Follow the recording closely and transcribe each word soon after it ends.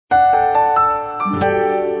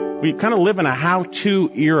We kind of live in a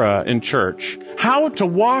how-to era in church. How to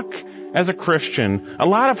walk as a Christian. A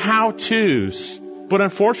lot of how-tos. But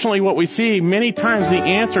unfortunately, what we see many times, the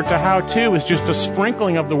answer to how-to is just a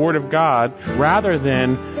sprinkling of the Word of God rather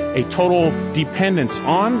than a total dependence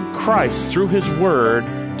on Christ through His Word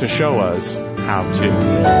to show us how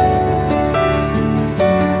to.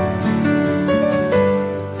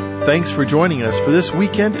 Thanks for joining us for this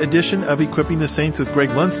weekend edition of Equipping the Saints with Greg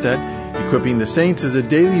Lundstedt. Equipping the Saints is a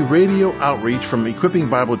daily radio outreach from Equipping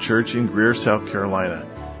Bible Church in Greer, South Carolina.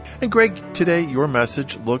 And Greg, today your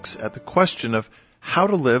message looks at the question of how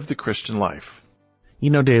to live the Christian life.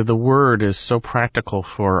 You know, Dave, the Word is so practical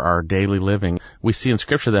for our daily living. We see in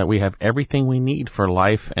Scripture that we have everything we need for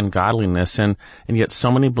life and godliness, and yet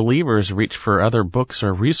so many believers reach for other books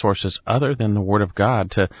or resources other than the Word of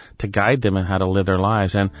God to guide them in how to live their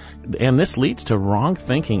lives. And this leads to wrong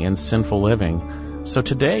thinking and sinful living. So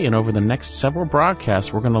today and over the next several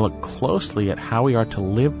broadcasts, we're going to look closely at how we are to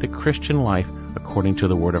live the Christian life according to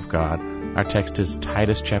the Word of God. Our text is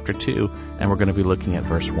Titus chapter 2, and we're going to be looking at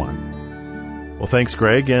verse 1. Well, thanks,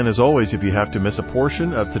 Greg. And as always, if you have to miss a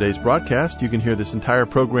portion of today's broadcast, you can hear this entire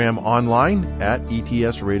program online at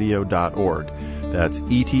etsradio.org. That's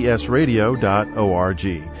etsradio.org.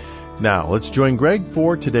 Now, let's join Greg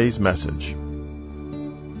for today's message.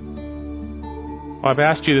 Well, I've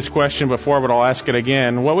asked you this question before, but I'll ask it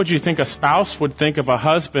again. What would you think a spouse would think of a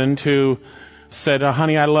husband who said, "Oh,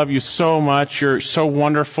 honey, I love you so much. You're so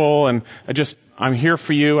wonderful, and I'm here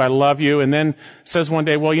for you. I love you." And then says one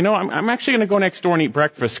day, "Well, I'm actually going to go next door and eat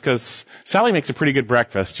breakfast because Sally makes a pretty good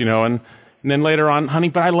breakfast, And then later on, "Honey,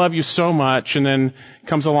 but I love you so much." And then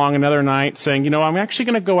comes along another night saying, "I'm actually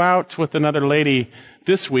going to go out with another lady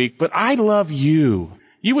this week, but I love you."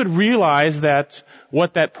 You would realize that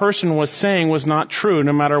what that person was saying was not true,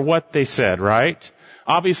 no matter what they said, right?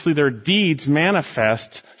 Obviously, their deeds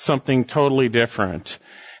manifest something totally different.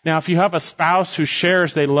 Now, if you have a spouse who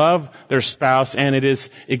shares they love their spouse and it is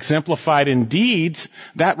exemplified in deeds,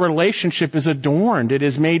 that relationship is adorned. It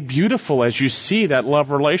is made beautiful as you see that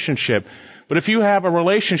love relationship. But if you have a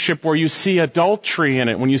relationship where you see adultery in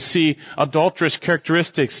it, when you see adulterous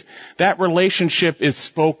characteristics, that relationship is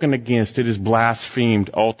spoken against. It is blasphemed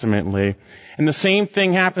ultimately. And the same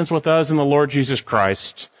thing happens with us in the Lord Jesus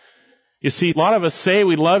Christ. You see, a lot of us say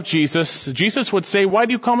we love Jesus. Jesus would say, "Why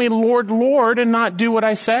do you call me Lord, Lord, and not do what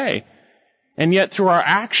I say?" And yet through our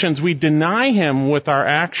actions, we deny Him with our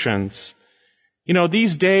actions.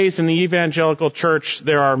 These days in the evangelical church,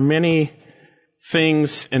 there are many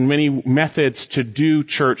things and many methods to do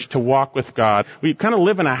church, to walk with God. We kind of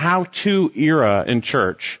live in a how-to era in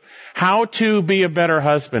church. How to be a better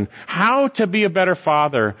husband, how to be a better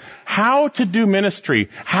father, how to do ministry,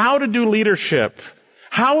 how to do leadership,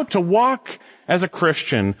 how to walk as a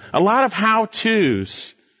Christian. A lot of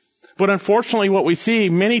how-tos. But unfortunately, what we see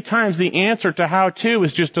many times, the answer to how-to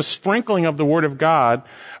is just a sprinkling of the Word of God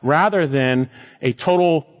rather than a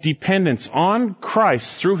total dependence on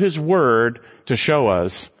Christ through His Word to show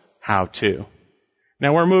us how to.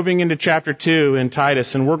 Now we're moving into chapter 2 in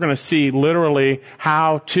Titus, and we're going to see literally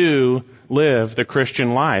how to live the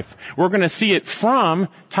Christian life. We're going to see it from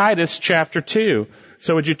Titus chapter 2.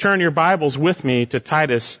 So would you turn your Bibles with me to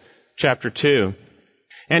Titus chapter 2?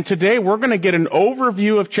 And today we're going to get an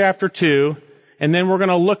overview of chapter 2, and then we're going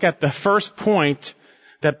to look at the first point,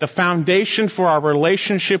 that the foundation for our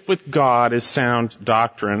relationship with God is sound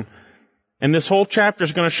doctrine. And this whole chapter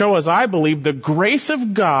is going to show us, I believe, the grace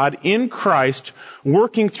of God in Christ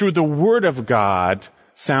working through the Word of God,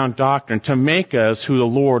 sound doctrine, to make us who the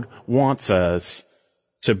Lord wants us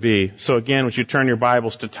to be. So again, would you turn your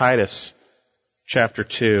Bibles to Titus chapter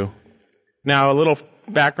 2. Now, a little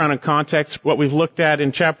background and context, what we've looked at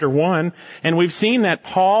in chapter 1, and we've seen that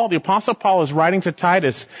Paul, the Apostle Paul, is writing to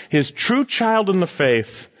Titus, his true child in the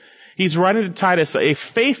faith. He's writing to Titus, a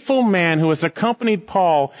faithful man who has accompanied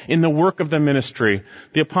Paul in the work of the ministry.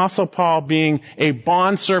 The Apostle Paul being a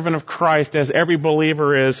bondservant of Christ, as every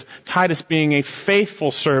believer is. Titus being a faithful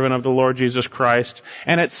servant of the Lord Jesus Christ.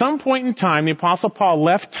 And at some point in time, the Apostle Paul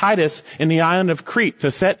left Titus in the island of Crete to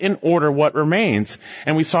set in order what remains.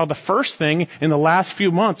 And we saw the first thing in the last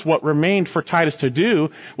few months, what remained for Titus to do,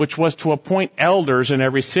 which was to appoint elders in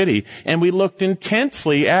every city. And we looked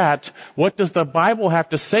intensely at what does the Bible have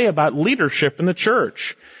to say about leadership in the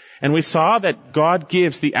church. And we saw that God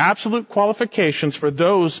gives the absolute qualifications for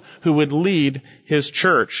those who would lead His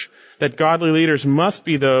church. That godly leaders must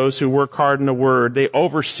be those who work hard in the Word. They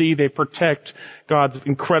oversee, they protect God's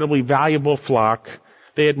incredibly valuable flock.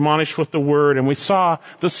 They admonish with the word, and we saw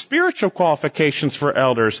the spiritual qualifications for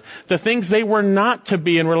elders, the things they were not to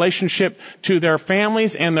be in relationship to their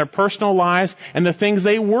families and their personal lives, and the things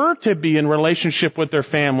they were to be in relationship with their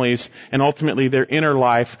families, and ultimately their inner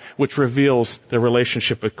life, which reveals their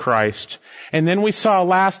relationship with Christ. And then we saw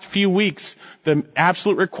last few weeks the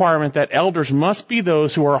absolute requirement that elders must be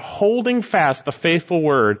those who are holding fast the faithful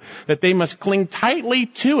word, that they must cling tightly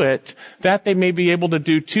to it, that they may be able to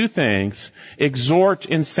do two things: exhort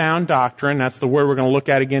in sound doctrine, that's the word we're going to look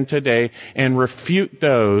at again today, and refute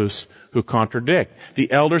those who contradict.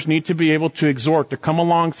 The elders need to be able to exhort, to come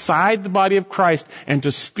alongside the body of Christ and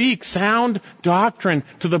to speak sound doctrine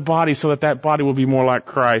to the body so that that body will be more like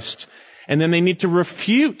Christ. And then they need to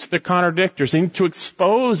refute the contradictors. They need to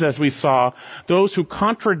expose, as we saw, those who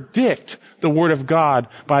contradict the Word of God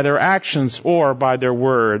by their actions or by their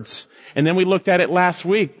words. And then we looked at it last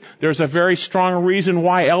week. There's a very strong reason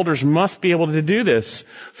why elders must be able to do this.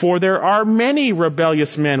 For there are many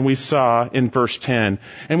rebellious men, we saw in verse 10.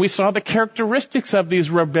 And we saw the characteristics of these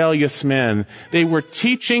rebellious men. They were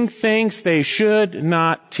teaching things they should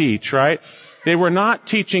not teach, right? They were not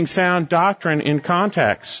teaching sound doctrine in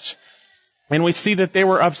context. And we see that they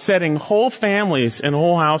were upsetting whole families and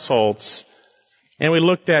whole households. And we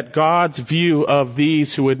looked at God's view of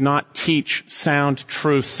these who would not teach sound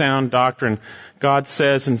truth, sound doctrine. God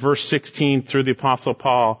says in verse 16 through the Apostle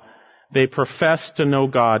Paul, they profess to know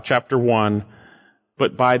God, chapter 1,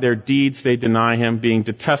 but by their deeds they deny Him, being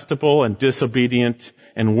detestable and disobedient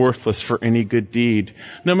and worthless for any good deed.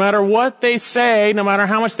 No matter what they say, no matter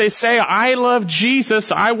how much they say, I love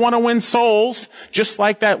Jesus, I want to win souls, just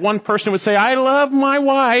like that one person would say, I love my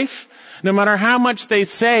wife. No matter how much they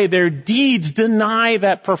say, their deeds deny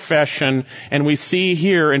that profession. And we see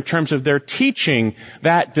here, in terms of their teaching,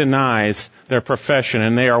 that denies their profession.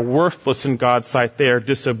 And they are worthless in God's sight. They are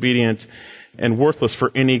disobedient and worthless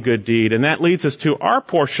for any good deed. And that leads us to our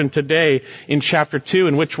portion today in chapter 2,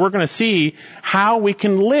 in which we're going to see how we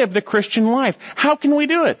can live the Christian life. How can we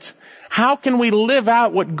do it? How can we live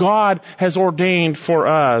out what God has ordained for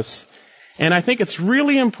us? And I think it's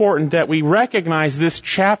really important that we recognize this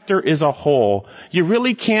chapter is a whole. You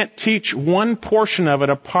really can't teach one portion of it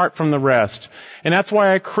apart from the rest. And that's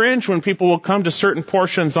why I cringe when people will come to certain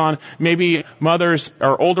portions on maybe mothers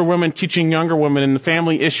or older women teaching younger women and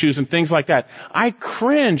family issues and things like that. I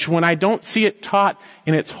cringe when I don't see it taught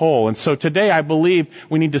in its whole. And so today I believe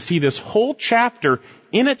we need to see this whole chapter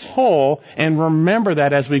in its whole and remember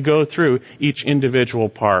that as we go through each individual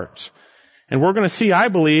part. And we're going to see, I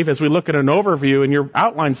believe, as we look at an overview, and your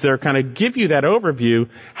outlines there kind of give you that overview,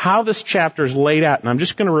 how this chapter is laid out. And I'm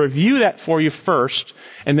just going to review that for you first,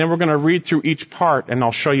 and then we're going to read through each part, and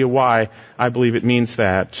I'll show you why I believe it means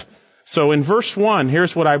that. So in verse 1,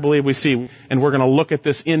 here's what I believe we see, and we're going to look at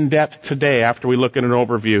this in depth today after we look at an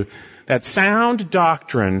overview. That sound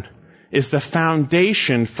doctrine is the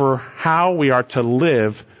foundation for how we are to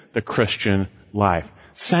live the Christian life.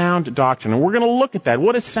 Sound doctrine. And we're going to look at that.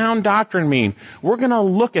 What does sound doctrine mean? We're going to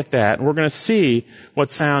look at that, and we're going to see what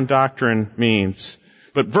sound doctrine means.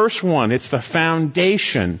 But verse 1, it's the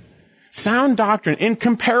foundation. Sound doctrine in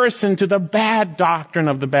comparison to the bad doctrine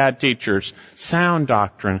of the bad teachers. Sound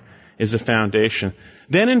doctrine is the foundation.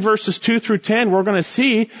 Then in verses 2 through 10, we're going to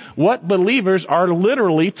see what believers are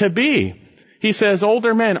literally to be. He says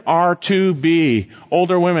older men are to be.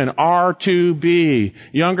 Older women are to be.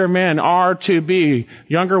 Younger men are to be.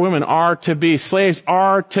 Younger women are to be. Slaves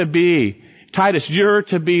are to be. Titus, you're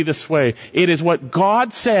to be this way. It is what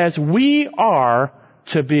God says we are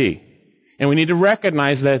to be. And we need to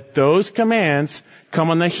recognize that those commands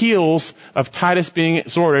come on the heels of Titus being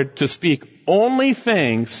exhorted to speak only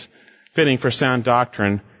things fitting for sound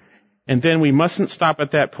doctrine. And then we mustn't stop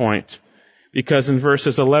at that point. Because in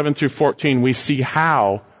verses 11 through 14, we see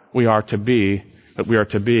how we are to be, that we are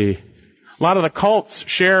to be. A lot of the cults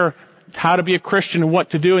share how to be a Christian and what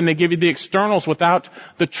to do, and they give you the externals without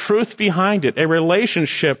the truth behind it, a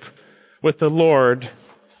relationship with the Lord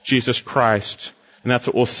Jesus Christ. And that's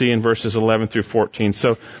what we'll see in verses 11 through 14.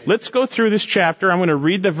 So let's go through this chapter. I'm going to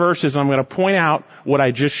read the verses. I'm going to point out what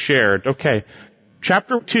I just shared. Okay.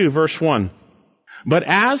 Chapter 2, verse 1. But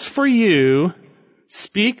as for you,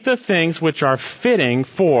 speak the things which are fitting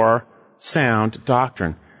for sound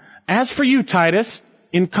doctrine. As for you, Titus,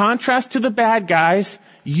 in contrast to the bad guys,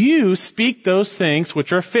 you speak those things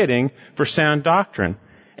which are fitting for sound doctrine.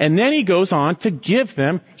 And then he goes on to give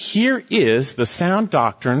them, here is the sound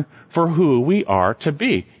doctrine for who we are to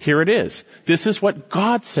be. Here it is. This is what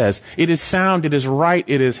God says. It is sound, it is right,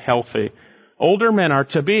 it is healthy. Older men are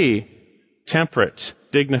to be temperate,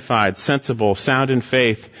 dignified, sensible, sound in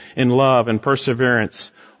faith, in love and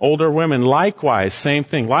perseverance. Older women, likewise, same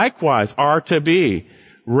thing, likewise are to be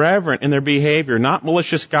reverent in their behavior, not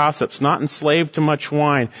malicious gossips, not enslaved to much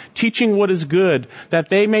wine, teaching what is good, that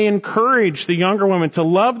they may encourage the younger women to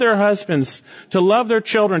love their husbands, to love their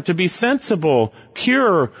children, to be sensible,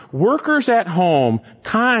 pure, workers at home,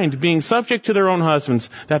 kind, being subject to their own husbands,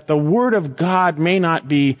 that the word of God may not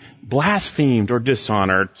be blasphemed or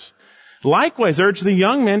dishonored. Likewise, urge the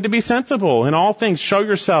young men to be sensible. In all things, show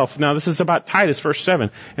yourself. Now, this is about Titus, verse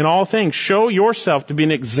 7. In all things, show yourself to be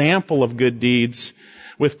an example of good deeds,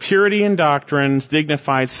 with purity in doctrines,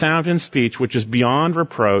 dignified, sound in speech, which is beyond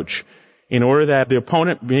reproach, in order that the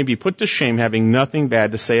opponent may be put to shame, having nothing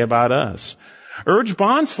bad to say about us. Urge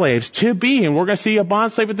bondslaves to be, and we're going to see a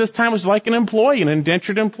bondslave at this time was like an employee, an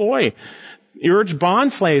indentured employee. Urge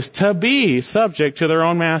bondslaves to be subject to their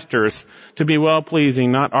own masters, to be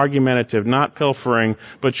well-pleasing, not argumentative, not pilfering,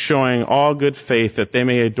 but showing all good faith, that they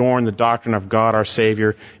may adorn the doctrine of God our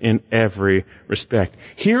Savior in every respect.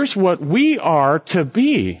 Here's what we are to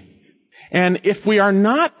be. And if we are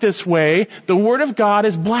not this way, the Word of God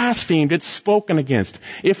is blasphemed. It's spoken against.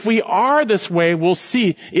 If we are this way, we'll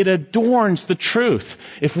see it adorns the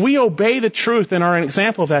truth. If we obey the truth and are an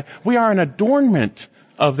example of that, we are an adornment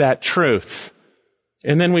of that truth.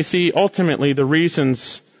 And then we see ultimately the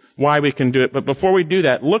reasons why we can do it. But before we do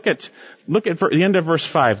that, look at the end of verse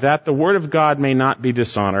 5, that the word of God may not be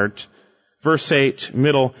dishonored. Verse 8,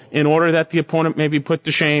 middle, in order that the opponent may be put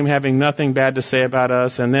to shame, having nothing bad to say about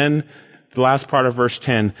us. And then the last part of verse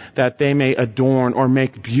 10, that they may adorn or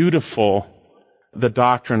make beautiful the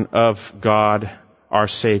doctrine of God, our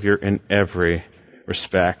Savior, in every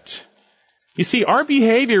respect. You see, our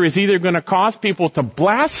behavior is either going to cause people to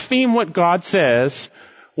blaspheme what God says,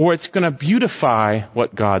 or it's going to beautify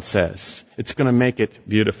what God says. It's going to make it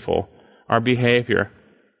beautiful, our behavior.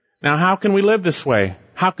 Now, how can we live this way?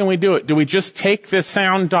 How can we do it? Do we just take this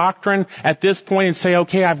sound doctrine at this point and say,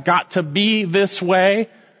 okay, I've got to be this way?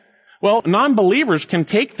 Well, non-believers can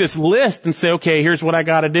take this list and say, okay, here's what I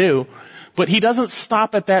got to do. But he doesn't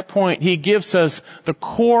stop at that point. He gives us the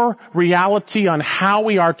core reality on how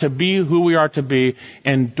we are to be, who we are to be.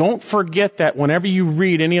 And don't forget that whenever you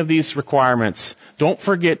read any of these requirements, don't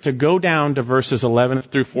forget to go down to verses 11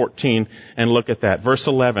 through 14 and look at that. Verse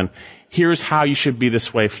 11, here's how you should be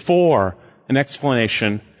this way. For an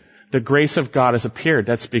explanation, the grace of God has appeared.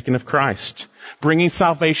 That's speaking of Christ. Bringing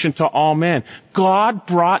salvation to all men. God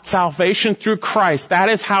brought salvation through Christ. That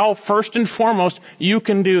is how, first and foremost, you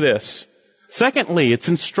can do this. Secondly, it's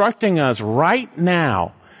instructing us right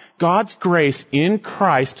now. God's grace in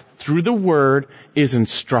Christ through the Word is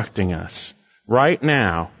instructing us right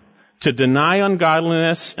now to deny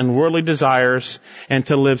ungodliness and worldly desires and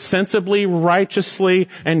to live sensibly, righteously,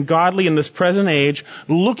 and godly in this present age,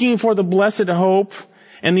 looking for the blessed hope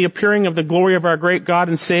and the appearing of the glory of our great God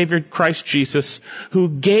and Savior, Christ Jesus, who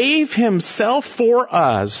gave himself for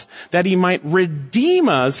us that he might redeem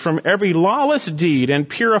us from every lawless deed and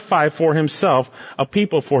purify for himself a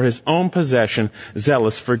people for his own possession,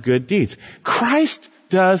 zealous for good deeds. Christ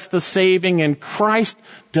does the saving and Christ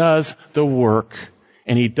does the work.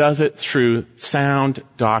 And he does it through sound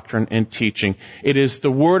doctrine and teaching. It is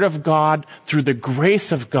the Word of God, through the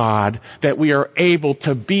grace of God, that we are able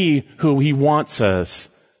to be who he wants us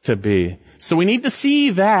to be. So we need to see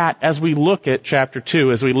that as we look at chapter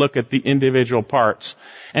 2, as we look at the individual parts.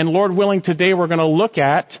 And Lord willing, today we're going to look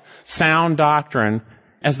at sound doctrine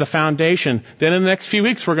as the foundation. Then in the next few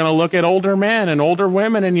weeks, we're going to look at older men and older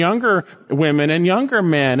women and younger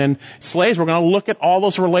men and slaves. We're going to look at all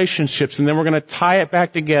those relationships, and then we're going to tie it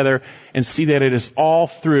back together and see that it is all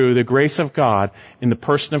through the grace of God in the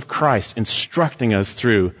person of Christ, instructing us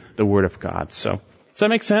through the Word of God. So, does that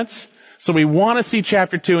make sense? So we want to see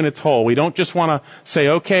chapter 2 in its whole. We don't just want to say,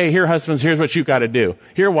 okay, here husbands, here's what you got to do.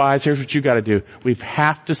 Here wives, here's what you got to do. We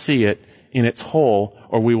have to see it in its whole,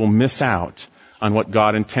 or we will miss out on what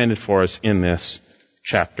God intended for us in this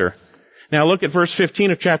chapter. Now look at verse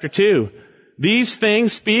 15 of chapter 2. These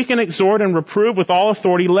things speak and exhort and reprove with all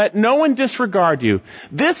authority. Let no one disregard you.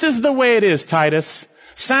 This is the way it is, Titus.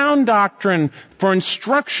 Sound doctrine for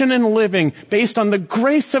instruction in living based on the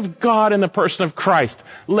grace of God in the person of Christ.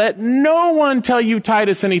 Let no one tell you,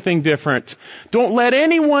 Titus, anything different. Don't let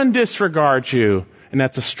anyone disregard you. And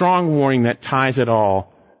that's a strong warning that ties it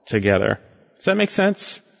all together. Does that make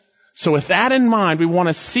sense? So with that in mind, we want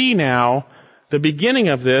to see now the beginning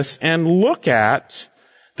of this and look at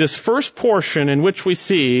this first portion in which we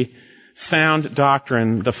see sound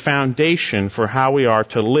doctrine, the foundation for how we are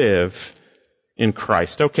to live in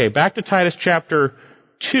Christ. Okay, back to Titus chapter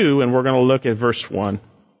 2, and we're going to look at verse 1.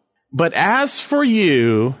 But as for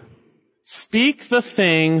you, speak the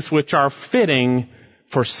things which are fitting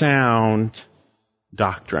for sound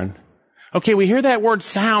doctrine. Okay, we hear that word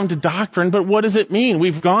sound doctrine, but what does it mean?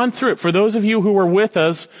 We've gone through it. For those of you who were with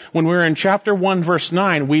us when we were in chapter 1, verse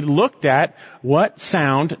 9, we looked at what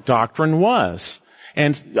sound doctrine was.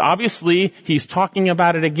 And obviously, he's talking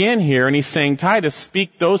about it again here, and he's saying, Titus,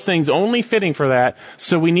 speak those things only fitting for that.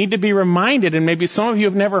 So we need to be reminded, and maybe some of you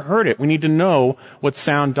have never heard it. We need to know what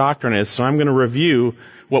sound doctrine is. So I'm going to review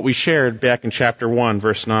what we shared back in chapter 1,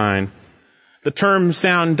 verse 9. The term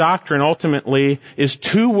sound doctrine ultimately is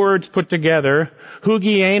two words put together,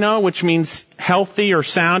 hugieno, which means healthy or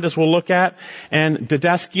sound, as we'll look at, and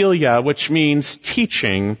didaskalia, which means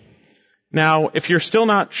teaching. Now, if you're still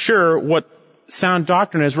not sure what sound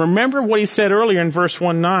doctrine is, remember what he said earlier in verse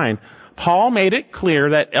 1:9. Paul made it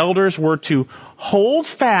clear that elders were to hold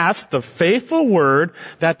fast the faithful word,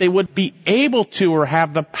 that they would be able to or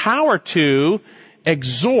have the power to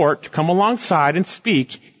exhort, come alongside and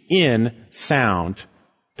speak in sound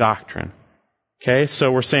doctrine. Okay,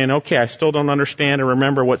 so we're saying, okay, I still don't understand or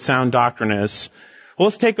remember what sound doctrine is. Well,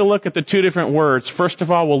 let's take a look at the two different words. First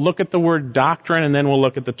of all, we'll look at the word doctrine, and then we'll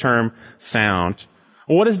look at the term sound.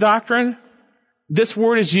 Well, what is doctrine? This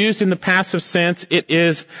word is used in the passive sense. It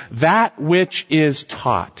is that which is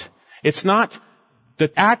taught. It's not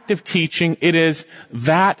the act of teaching. It is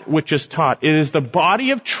that which is taught. It is the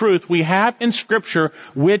body of truth we have in Scripture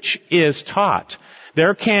which is taught.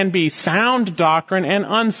 There can be sound doctrine and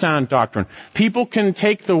unsound doctrine. People can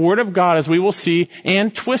take the Word of God, as we will see,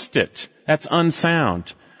 and twist it. That's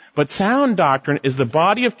unsound. But sound doctrine is the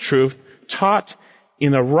body of truth taught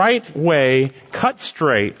in the right way, cut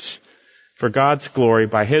straight for God's glory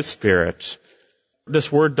by His Spirit. This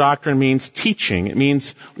word doctrine means teaching. It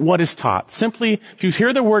means what is taught. Simply, if you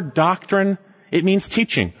hear the word doctrine, it means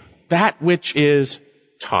teaching. That which is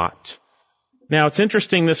taught. Now, it's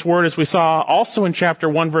interesting, this word, as we saw also in chapter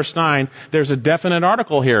 1, verse 9, there's a definite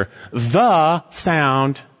article here. The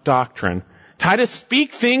sound doctrine. Titus,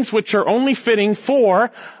 speak things which are only fitting for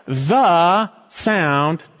the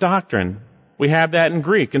sound doctrine. We have that in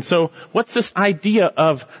Greek. And so, what's this idea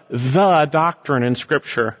of the doctrine in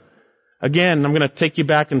Scripture? Again, I'm going to take you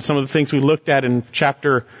back in some of the things we looked at in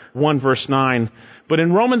chapter 1, verse 9. But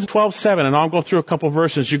in Romans 12:7, and I'll go through a couple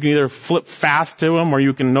verses, you can either flip fast to them or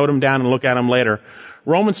you can note them down and look at them later.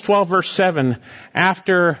 Romans 12, verse 7,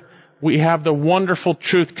 after we have the wonderful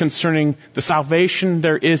truth concerning the salvation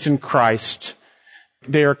there is in Christ,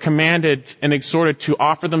 they are commanded and exhorted to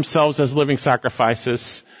offer themselves as living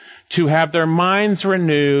sacrifices, to have their minds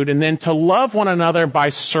renewed, and then to love one another by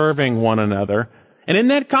serving one another. And in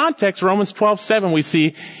that context, Romans 12:7, we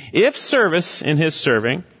see, if service in his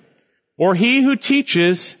serving, or he who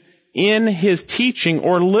teaches in his teaching,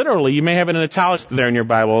 or literally, you may have it in italics there in your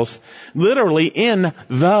Bibles, literally in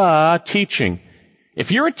the teaching.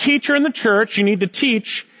 If you're a teacher in the church, you need to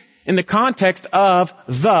teach in the context of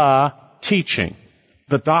the teaching,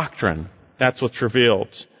 the doctrine. That's what's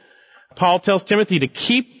revealed. Paul tells Timothy to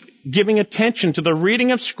keep giving attention to the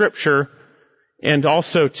reading of Scripture and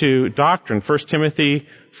also to doctrine. 1 Timothy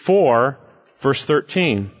 4, verse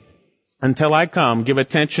 13. Until I come, give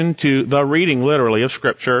attention to the reading, literally, of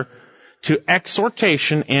Scripture, to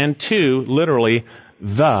exhortation, and to, literally,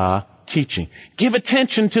 the teaching. Give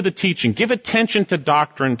attention to the teaching. Give attention to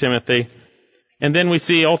doctrine, Timothy. And then we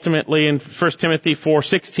see ultimately in 1 Timothy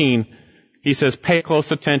 4:16, he says, pay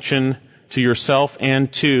close attention to yourself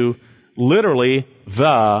and to, literally,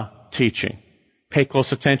 the teaching. Pay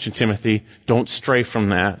close attention, Timothy. Don't stray from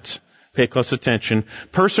that. Pay close attention.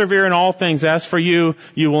 Persevere in all things. As for you,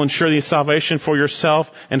 you will ensure the salvation for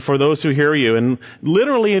yourself and for those who hear you. And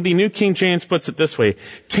literally, the New King James puts it this way.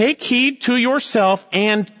 Take heed to yourself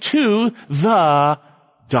and to the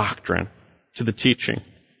doctrine. To the teaching.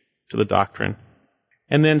 To the doctrine.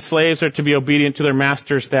 And then slaves are to be obedient to their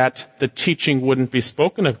masters, that the teaching wouldn't be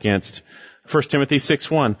spoken against. 1 Timothy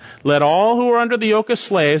 6:1. Let all who are under the yoke of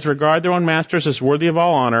slaves regard their own masters as worthy of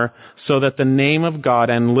all honor, so that the name of God,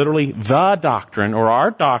 and literally the doctrine, or our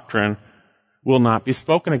doctrine, will not be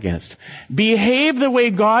spoken against. Behave the way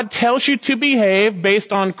God tells you to behave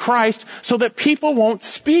based on Christ, so that people won't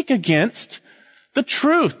speak against the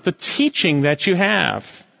truth, the teaching that you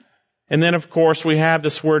have. And then, of course, we have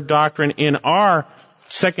this word doctrine in our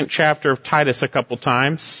second chapter of Titus a couple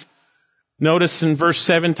times. Notice in verse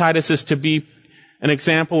 7, Titus is to be an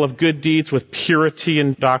example of good deeds with purity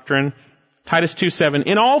and doctrine. Titus 2:7,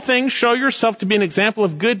 in all things show yourself to be an example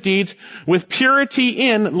of good deeds with purity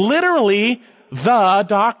in, literally, the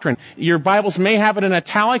doctrine. Your Bibles may have it in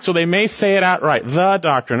italics, or they may say it outright, the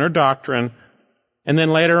doctrine or doctrine. And then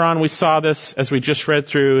later on we saw this, as we just read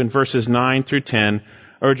through in verses 9 through 10,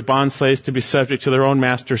 urge bondslaves to be subject to their own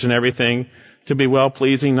masters in everything, to be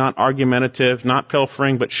well-pleasing, not argumentative, not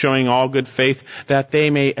pilfering, but showing all good faith, that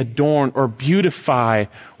they may adorn or beautify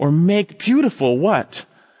or make beautiful what?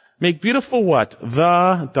 Make beautiful what?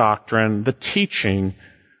 The doctrine, the teaching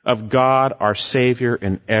of God our Savior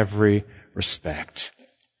in every respect.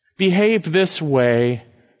 Behave this way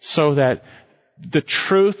so that the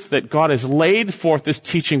truth that God has laid forth, this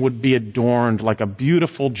teaching, would be adorned like a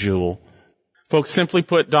beautiful jewel. Folks, simply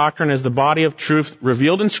put, doctrine is the body of truth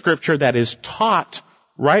revealed in Scripture that is taught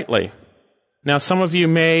rightly. Now, some of you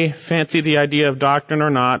may fancy the idea of doctrine or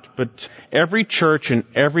not, but every church and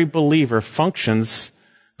every believer functions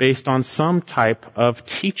based on some type of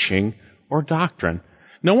teaching or doctrine.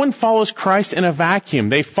 No one follows Christ in a vacuum.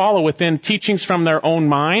 They follow within teachings from their own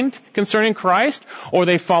mind concerning Christ, or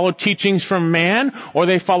they follow teachings from man, or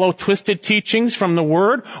they follow twisted teachings from the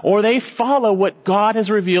Word, or they follow what God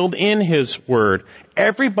has revealed in His Word.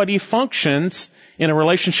 Everybody functions in a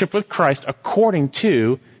relationship with Christ according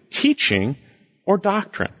to teaching or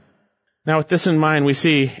doctrine. Now, with this in mind, we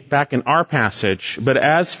see back in our passage, but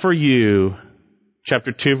as for you,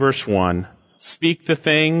 chapter 2, verse 1, speak the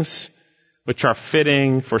things which are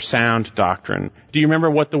fitting for sound doctrine. Do you remember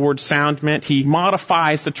what the word sound meant? He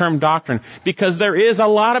modifies the term doctrine because there is a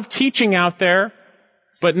lot of teaching out there,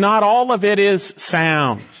 but not all of it is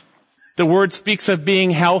sound. The word speaks of being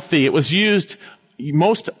healthy. It was used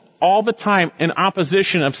most all the time in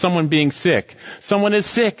opposition of someone being sick. Someone is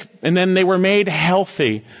sick, and then they were made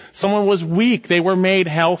healthy. Someone was weak, they were made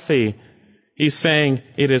healthy. He's saying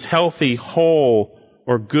it is healthy, whole,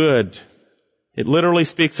 or good. It literally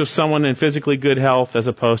speaks of someone in physically good health as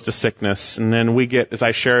opposed to sickness. And then we get, as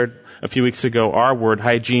I shared a few weeks ago, our word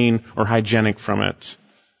hygiene or hygienic from it.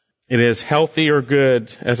 It is healthy or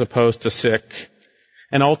good as opposed to sick.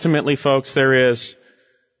 And ultimately, folks, there is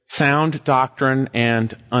sound doctrine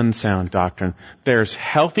and unsound doctrine. There's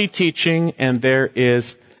healthy teaching and there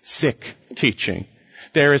is sick teaching.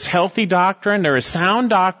 There is healthy doctrine, there is sound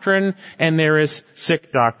doctrine, and there is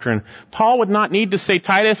sick doctrine. Paul would not need to say,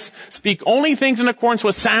 Titus, speak only things in accordance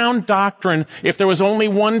with sound doctrine if there was only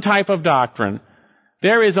one type of doctrine.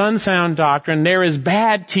 There is unsound doctrine, there is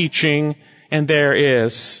bad teaching, and there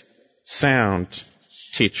is sound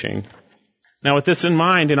teaching. Now, with this in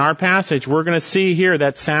mind, in our passage, we're going to see here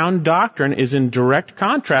that sound doctrine is in direct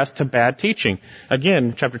contrast to bad teaching.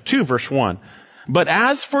 Again, chapter 2, verse 1. But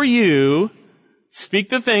as for you, speak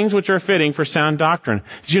the things which are fitting for sound doctrine.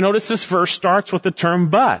 Did you notice this verse starts with the term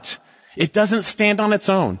but? It doesn't stand on its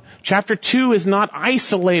own. Chapter 2 is not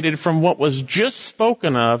isolated from what was just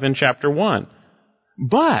spoken of in chapter 1.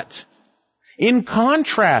 But, in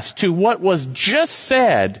contrast to what was just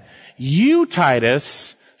said, you,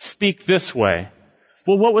 Titus, speak this way.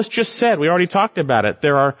 Well, what was just said? We already talked about it.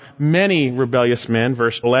 There are many rebellious men.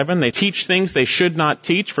 Verse 11, they teach things they should not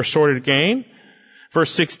teach for sordid gain.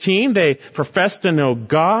 Verse 16, they profess to know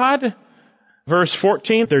God. Verse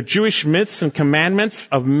 14, they're Jewish myths and commandments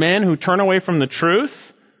of men who turn away from the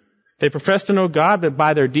truth. They profess to know God, but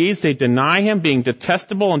by their deeds they deny Him, being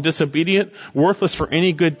detestable and disobedient, worthless for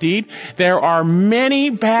any good deed. There are many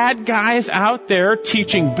bad guys out there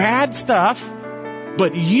teaching bad stuff,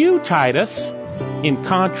 but you, Titus, in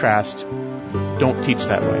contrast, don't teach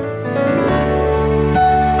that way.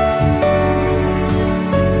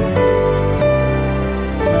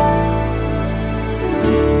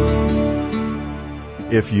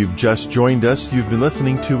 If you've just joined us, you've been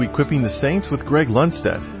listening to Equipping the Saints with Greg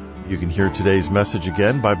Lundstedt. You can hear today's message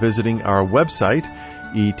again by visiting our website,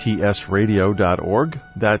 etsradio.org.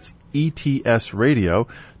 That's etsradio.org.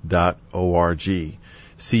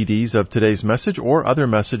 CDs of today's message or other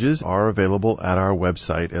messages are available at our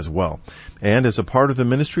website as well. And as a part of the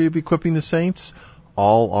ministry of Equipping the Saints,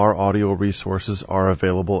 all our audio resources are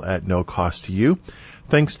available at no cost to you,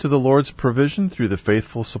 thanks to the Lord's provision through the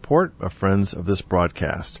faithful support of friends of this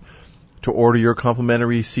broadcast. To order your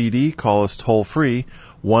complimentary CD, call us toll-free,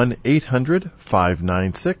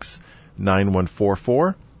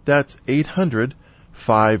 1-800-596-9144. That's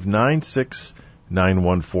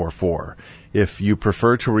 800-596-9144. If you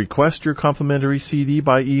prefer to request your complimentary CD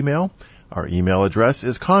by email, our email address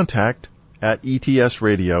is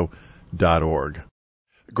contact@etsradio.org.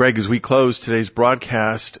 Greg, as we close today's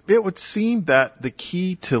broadcast, it would seem that the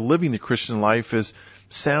key to living the Christian life is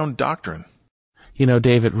sound doctrine. You know,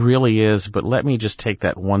 Dave, it really is, but let me just take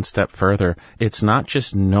that one step further. It's not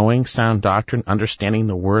just knowing sound doctrine, understanding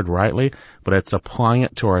the Word rightly, but it's applying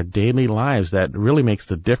it to our daily lives that really makes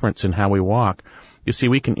the difference in how we walk. You see,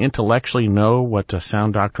 we can intellectually know what a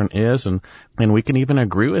sound doctrine is, and we can even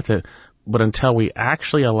agree with it, But until we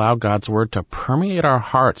actually allow God's Word to permeate our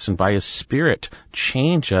hearts and by His Spirit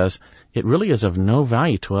change us, it really is of no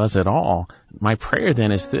value to us at all. My prayer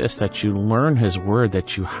then is this, that you learn His Word,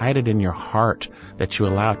 that you hide it in your heart, that you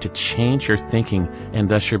allow it to change your thinking and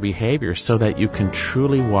thus your behavior so that you can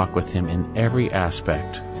truly walk with Him in every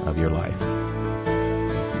aspect of your life.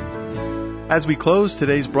 As we close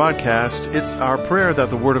today's broadcast, it's our prayer that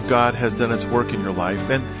the Word of God has done its work in your life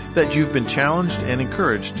and that you've been challenged and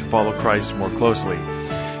encouraged to follow Christ more closely.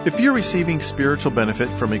 If you're receiving spiritual benefit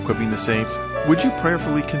from Equipping the Saints, would you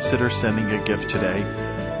prayerfully consider sending a gift today?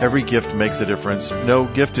 Every gift makes a difference. No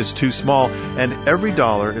gift is too small, and every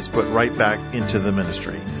dollar is put right back into the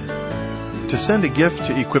ministry. To send a gift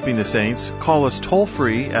to Equipping the Saints, call us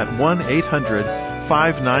toll-free at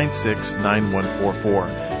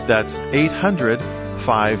 1-800-596-9144. That's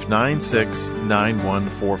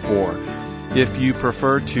 800-596-9144. If you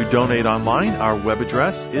prefer to donate online, our web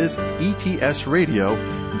address is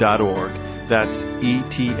etsradio.org. That's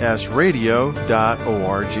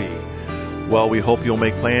etsradio.org. Well, we hope you'll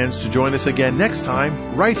make plans to join us again next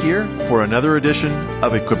time, right here, for another edition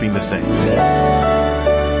of Equipping the Saints.